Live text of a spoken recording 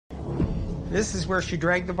This is where she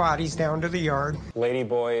dragged the bodies down to the yard. Lady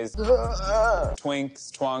boys,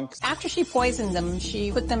 twinks, twunks. After she poisoned them,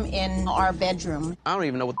 she put them in our bedroom. I don't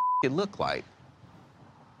even know what it looked like.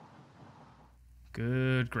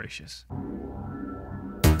 Good gracious.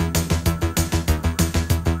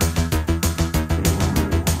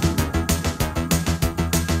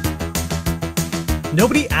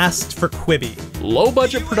 Nobody asked for Quibi.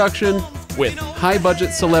 Low-budget production with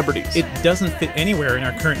high-budget celebrities. It doesn't fit anywhere in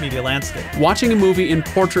our current media landscape. Watching a movie in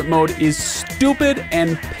portrait mode is stupid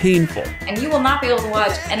and painful. And you will not be able to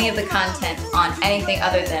watch any of the content on anything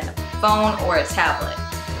other than a phone or a tablet.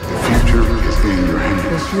 The future is in your hands.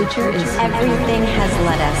 The future is everything has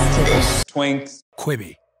led us to this. Twinks.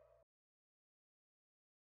 Quibi.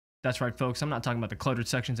 That's right, folks. I'm not talking about the cluttered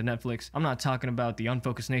sections of Netflix. I'm not talking about the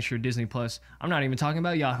unfocused nature of Disney Plus. I'm not even talking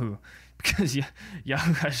about Yahoo, because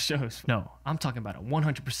Yahoo has shows. No, I'm talking about a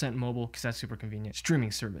 100% mobile, because that's super convenient,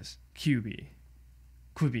 streaming service. Quibi.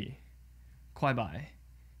 Quibi. Quibi.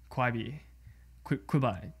 Quibi.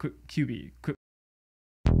 Quibi. Quibi.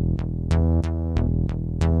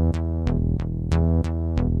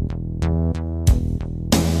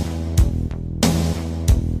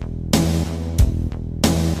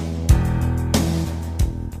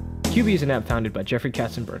 Quibi is an app founded by Jeffrey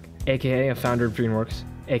Katzenburg, aka a founder of DreamWorks,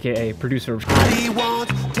 aka producer of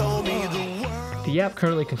The app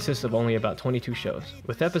currently consists of only about 22 shows,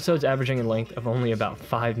 with episodes averaging in length of only about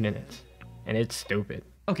 5 minutes. And it's stupid.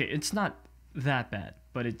 Okay, it's not that bad,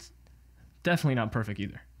 but it's definitely not perfect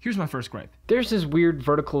either. Here's my first gripe. There's this weird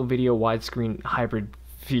vertical video widescreen hybrid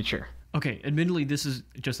feature. Okay, admittedly this is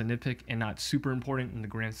just a nitpick and not super important in the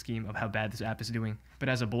grand scheme of how bad this app is doing, but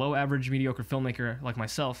as a below average mediocre filmmaker like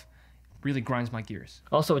myself, really grinds my gears.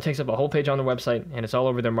 Also, it takes up a whole page on their website, and it's all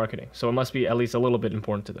over their marketing, so it must be at least a little bit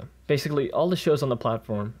important to them. Basically, all the shows on the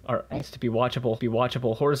platform are asked to be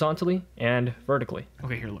watchable horizontally and vertically.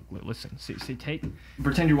 Okay, here, look, listen. See,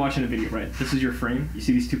 pretend you're watching a video, right? This is your frame. You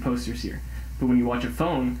see these two posters here. But when you watch a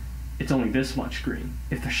phone, it's only this much screen.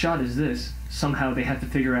 If the shot is this, somehow they have to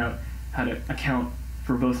figure out how to account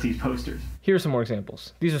for both these posters. Here are some more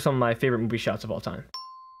examples. These are some of my favorite movie shots of all time.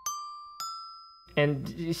 And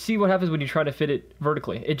you see what happens when you try to fit it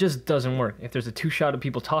vertically. It just doesn't work. If there's a two-shot of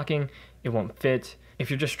people talking, it won't fit. If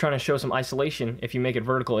you're just trying to show some isolation, if you make it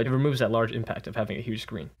vertical, it removes that large impact of having a huge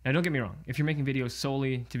screen. Now don't get me wrong, if you're making videos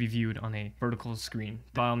solely to be viewed on a vertical screen,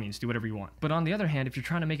 by all means, do whatever you want. But on the other hand, if you're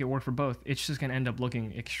trying to make it work for both, it's just gonna end up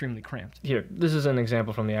looking extremely cramped. Here, this is an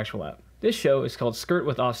example from the actual app. This show is called Skirt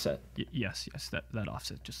with Offset. Yes, that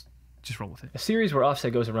Offset, just roll with it. A series where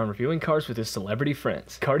Offset goes around reviewing cars with his celebrity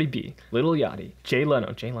friends. Cardi B, Lil Yachty, Jay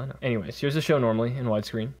Leno. Anyways, here's the show normally in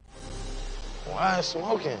widescreen. Why is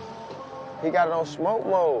smoking? He got it on smoke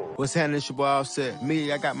mode. What's happening, it's your boy Offset.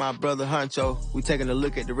 Me, I got my brother Huncho. We taking a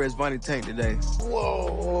look at the Red Bunny tank today.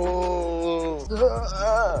 Whoa.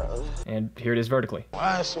 And here it is vertically.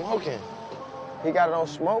 Why is smoking? He got it on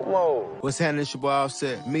smoke mode. What's happening, it's your boy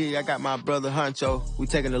Offset. Me, I got my brother Huncho. We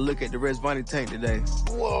taking a look at the Red Bunny tank today.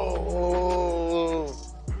 Whoa.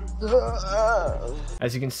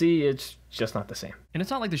 As you can see, it's just not the same. And it's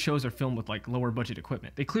not like the shows are filmed with like lower budget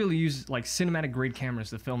equipment. They clearly use like cinematic grade cameras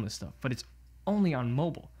to film this stuff, but it's only on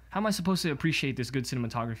mobile. How am I supposed to appreciate this good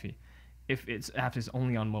cinematography if its app is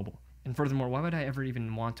only on mobile? And furthermore, why would I ever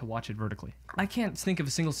even want to watch it vertically? I can't think of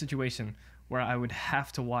a single situation where I would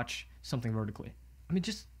have to watch something vertically. I mean,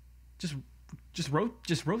 just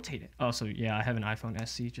rotate it. Also, yeah, I have an iPhone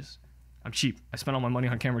SE. I'm cheap. I spent all my money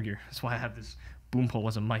on camera gear. That's why I have this boom pole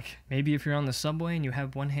as a mic. Maybe if you're on the subway and you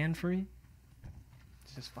have one hand free,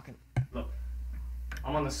 just fucking look.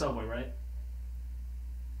 I'm on the subway, right?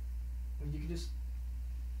 You can just.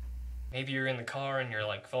 Maybe you're in the car and your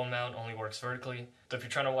like phone mount only works vertically. So if you're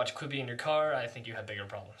trying to watch Quibi in your car, I think you have bigger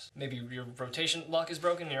problems. Maybe your rotation lock is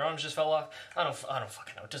broken and your arms just fell off. I don't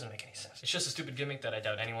fucking know. It doesn't make any sense. It's just a stupid gimmick that I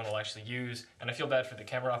doubt anyone will actually use. And I feel bad for the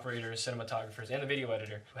camera operators, cinematographers, and the video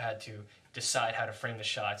editor who had to decide how to frame the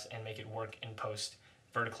shots and make it work in post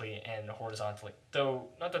vertically and horizontally. Though,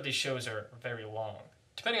 not that these shows are very long.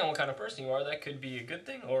 Depending on what kind of person you are, that could be a good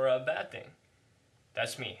thing or a bad thing.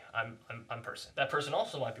 That's me. I'm person. That person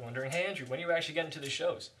also might be wondering, hey Andrew, when are you actually getting to the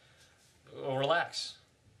shows? Oh, relax.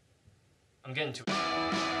 I'm getting to it.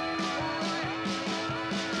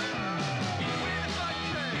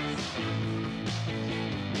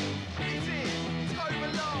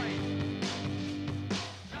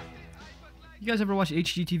 You guys ever watch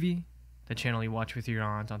HGTV? The channel you watch with your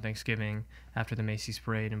aunt on Thanksgiving, after the Macy's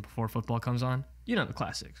parade and before football comes on? You know the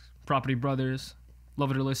classics. Property Brothers,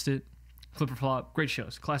 Love It or List It, Flip or Flop, great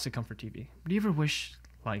shows, classic comfort TV. But do you ever wish,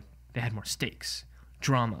 like, they had more stakes,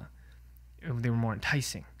 drama, they were more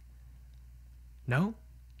enticing? No?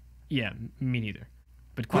 Yeah, me neither.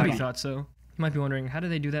 But Quibi thought so. You might be wondering, how do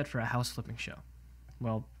they do that for a house flipping show?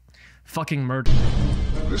 Well, fucking murder.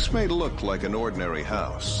 This may look like an ordinary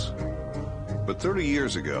house, but 30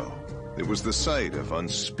 years ago, it was the site of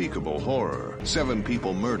unspeakable horror. 7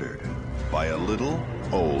 people murdered by a little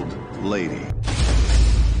old lady.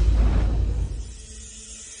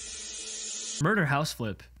 Murder House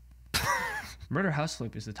Flip. Murder House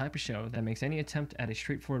Flip is the type of show that makes any attempt at a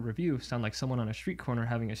straightforward review sound like someone on a street corner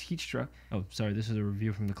having a heat stroke. Oh, sorry, this is a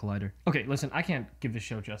review from the Collider. Okay, listen, I can't give this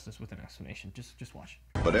show justice with an explanation. Just watch.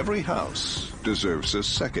 But every house deserves a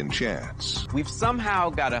second chance. We've somehow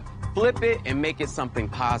got to flip it and make it something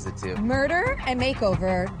positive. Murder and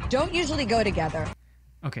makeover don't usually go together.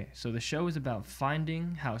 Okay, so the show is about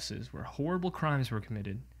finding houses where horrible crimes were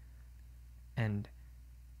committed and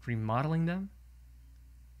remodeling them.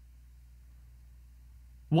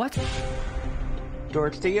 What?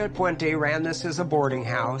 Dorothea Puente ran this as a boarding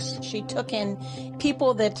house. She took in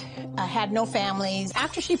people that had no families.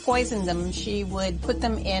 After she poisoned them, she would put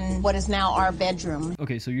them in what is now our bedroom.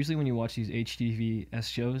 Okay, so usually when you watch these HTVS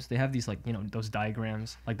shows, they have these, like, you know, those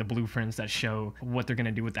diagrams, like the blueprints that show what they're gonna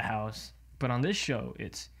do with the house. But on this show,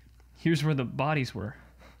 it's, here's where the bodies were.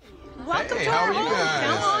 Welcome Hey, to how our are you home. guys?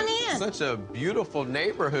 Come on in. Such a beautiful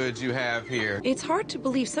neighborhood you have here. It's hard to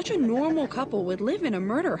believe such a normal couple would live in a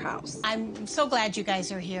murder house. I'm so glad you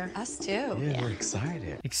guys are here. Us too. Yeah, we're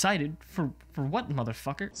excited. Excited? For what,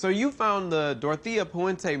 motherfucker? So you found the Dorothea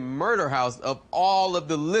Puente murder house of all of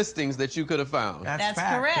the listings that you could have found. That's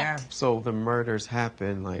fact, correct. yeah. So the murders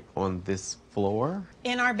happened, like, on this floor?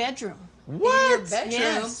 In our bedroom. What?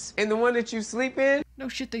 Yes. In the one that you sleep in? No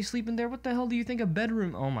shit, they sleep in there. What the hell do you think a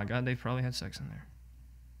bedroom? Oh my god, they probably had sex in there.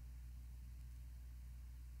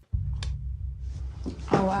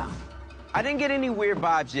 Oh, wow. I didn't get any weird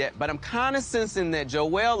vibes yet, but I'm kind of sensing that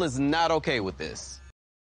Joelle is not okay with this.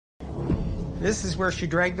 This is where she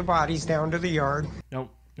dragged the bodies down to the yard. Nope.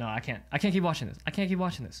 No, I can't. I can't keep watching this. I can't keep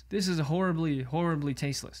watching this. This is horribly, horribly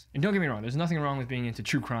tasteless. And don't get me wrong, there's nothing wrong with being into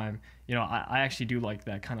true crime. You know, I actually do like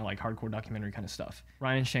that kind of like hardcore documentary kind of stuff.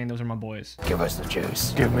 Ryan and Shane, those are my boys. Give us the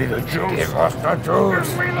juice. Give me the juice. Give us the juice.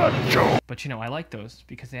 Give me the juice. But you know, I like those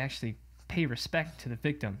because they actually pay respect to the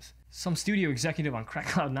victims. Some studio executive on Crack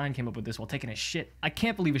Cloud 9 came up with this while taking a shit. I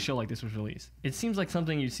can't believe a show like this was released. It seems like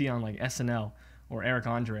something you'd see on like SNL or Eric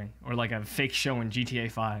Andre or like a fake show in GTA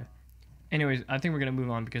 5. Anyways, I think we're gonna move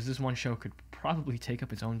on because this one show could probably take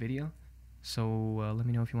up its own video. So let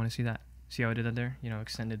me know if you want to see that. See how I did that there? You know,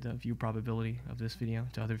 extended the view probability of this video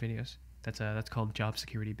to other videos. That's called job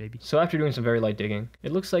security, baby. So after doing some very light digging,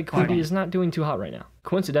 it looks like Quibi is not doing too hot right now.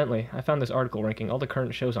 Coincidentally, I found this article ranking all the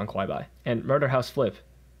current shows on Quibi, and Murder House Flip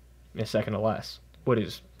is second to last. What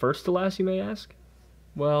is first to last, you may ask?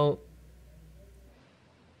 Well,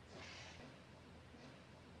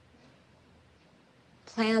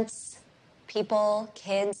 Plants, people,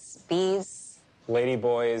 kids, bees.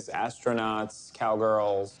 Ladyboys, astronauts,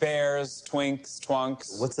 cowgirls, bears, twinks,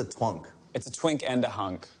 twunks. What's a twunk? It's a twink and a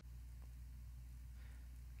hunk.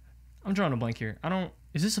 I'm drawing a blank here.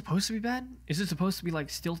 Is this supposed to be bad? Is it supposed to be like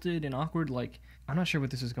stilted and awkward? Like, I'm not sure what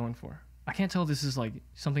this is going for. I can't tell if this is like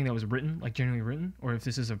something that was written, like genuinely written, or if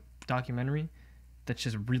this is a documentary that's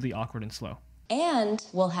just really awkward and slow. And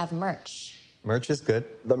we'll have merch. Merch is good.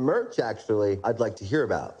 The merch, actually, I'd like to hear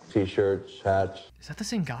about. T-shirts, hats. Is that the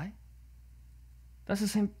same guy? That's the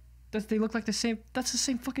same. They look like the same. That's the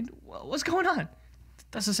same fucking. What's going on?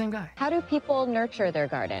 That's the same guy. How do people nurture their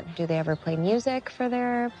garden? Do they ever play music for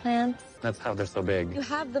their plants? That's how they're so big. You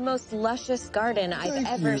have the most luscious garden I've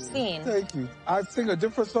ever seen. Thank you. I sing a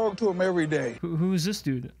different song to him every day. Who is this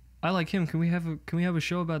dude? I like him. Can we have a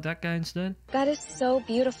show about that guy instead? That is so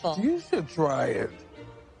beautiful. You should try it.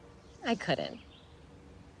 I couldn't.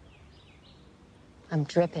 I'm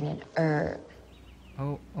dripping in herb.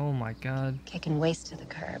 Oh my god. Kicking waste to the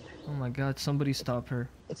curb. Oh my god, somebody stop her.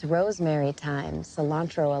 It's rosemary time,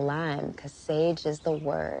 cilantro a lime, 'cause sage is the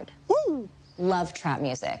word. Woo! Love trap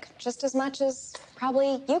music, just as much as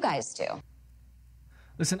probably you guys do.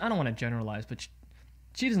 Listen, I don't want to generalize, but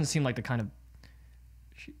she doesn't seem like the kind of...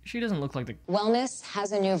 She doesn't look like the... Wellness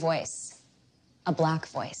has a new voice. A black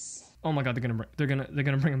voice. Oh my god, they're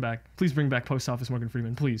gonna bring him back. Please bring back Post Office Morgan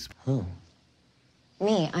Freeman, please. Who?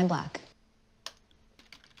 Me, I'm black.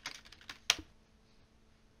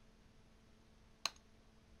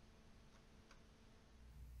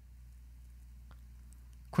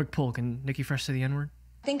 Quick poll, can Nikki fresh say the N-word?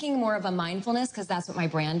 Thinking more of a mindfulness, because that's what my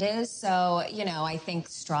brand is. So, you know, I think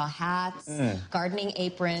straw hats, gardening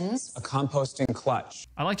aprons. A composting clutch.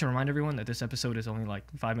 I like to remind everyone that this episode is only like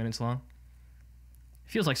 5 minutes long.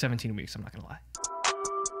 It feels like 17 weeks, I'm not gonna lie.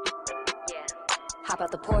 Hop out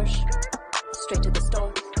the Porsche, straight to the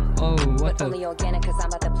store. Oh, what but the? only organic, cause I'm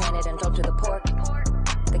about the planet and don't do the pork.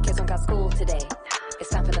 The kids don't got school today. It's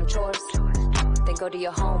time for them chores. Then go do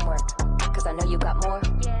your homework, cause I know you got more.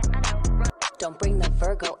 Don't bring the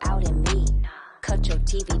Virgo out in me. Cut your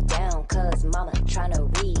TV down, cause mama tryna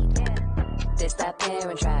read. This that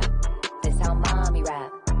parent trap. This how mommy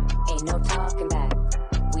rap. Ain't no talking back.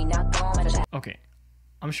 We not going to. Okay,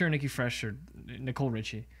 I'm sure Nikki Fresh or Nicole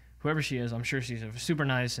Ritchie, whoever she is, I'm sure she's a super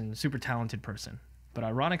nice and super talented person. But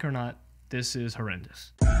ironic or not, this is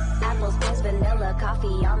horrendous. Apples, pears, vanilla,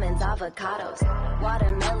 coffee, almonds, avocados,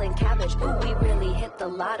 watermelon, cabbage. Ooh, we really hit the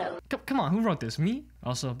lotto. Come on, who wrote this? Me?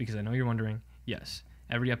 Also, because I know you're wondering, yes,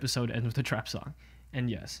 every episode ends with a trap song. And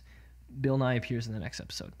yes, Bill Nye appears in the next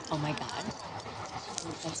episode. Oh my God.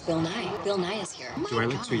 That's Bill Nye. Bill Nye is here. Do I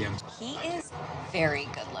look too young? He is very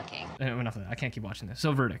good looking. Enough of that. I can't keep watching this.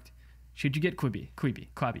 So, verdict. Should you get Quibi?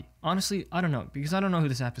 Honestly, I don't know, because I don't know who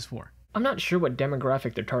this app is for. I'm not sure what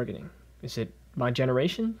demographic they're targeting. Is it my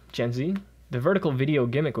generation? Gen Z? The vertical video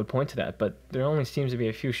gimmick would point to that, but there only seems to be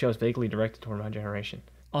a few shows vaguely directed toward my generation.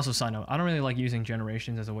 Also, side note, I don't really like using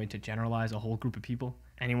generations as a way to generalize a whole group of people.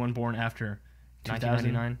 Anyone born after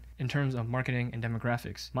 1999. In terms of marketing and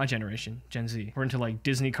demographics, my generation, Gen Z, we're into like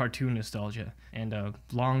Disney cartoon nostalgia and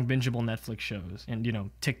long bingeable Netflix shows and, you know,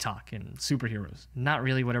 TikTok and superheroes. Not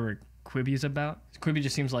really whatever Quibi is about. Quibi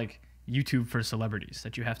just seems like YouTube for celebrities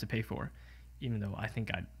that you have to pay for, even though I think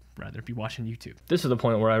I'd rather be watching YouTube. This is the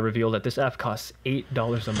point where I reveal that this app costs $8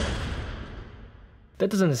 a month. That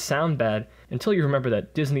doesn't sound bad until you remember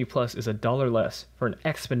that Disney Plus is $1 less for an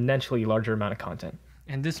exponentially larger amount of content.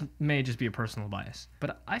 And this may just be a personal bias,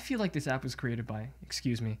 but I feel like this app was created by,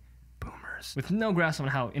 excuse me, boomers with no grasp on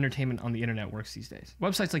how entertainment on the internet works these days.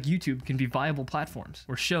 Websites like YouTube can be viable platforms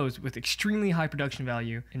where shows with extremely high production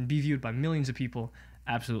value can be viewed by millions of people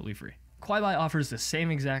absolutely free. Quibi offers the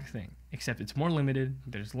same exact thing, except it's more limited,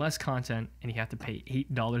 there's less content, and you have to pay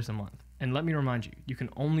 $8 a month. And let me remind you, you can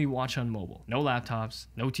only watch on mobile. No laptops,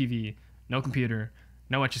 no TV, no computer,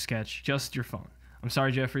 no Etch-a-Sketch, just your phone. I'm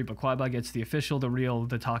sorry, Jeffrey, but Quibi gets the official, the real,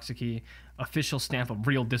 TheToxicy official stamp of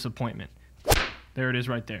real disappointment. There it is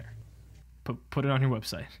right there. Put it on your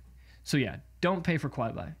website. So yeah, don't pay for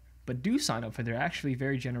Quibi, but do sign up for their actually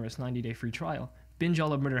very generous 90-day free trial, binge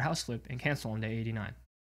all of Murder House Flip, and cancel on day 89.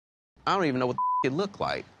 I don't even know what it look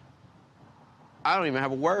like. I don't even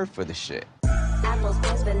have a word for the shit. Apples,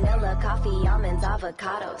 pears, vanilla, coffee, almonds,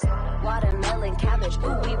 avocados, watermelon, cabbage.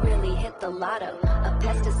 Ooh, we really hit the lotto. A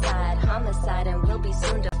pesticide, homicide, and we'll be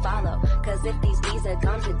soon to follow. Cause if these bees are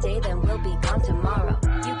gone today, then we'll be gone tomorrow.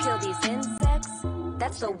 You kill these insects?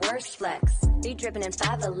 That's the worst flex. Be dripping in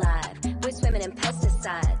 5 Alive. We're swimming in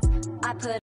pesticides. I put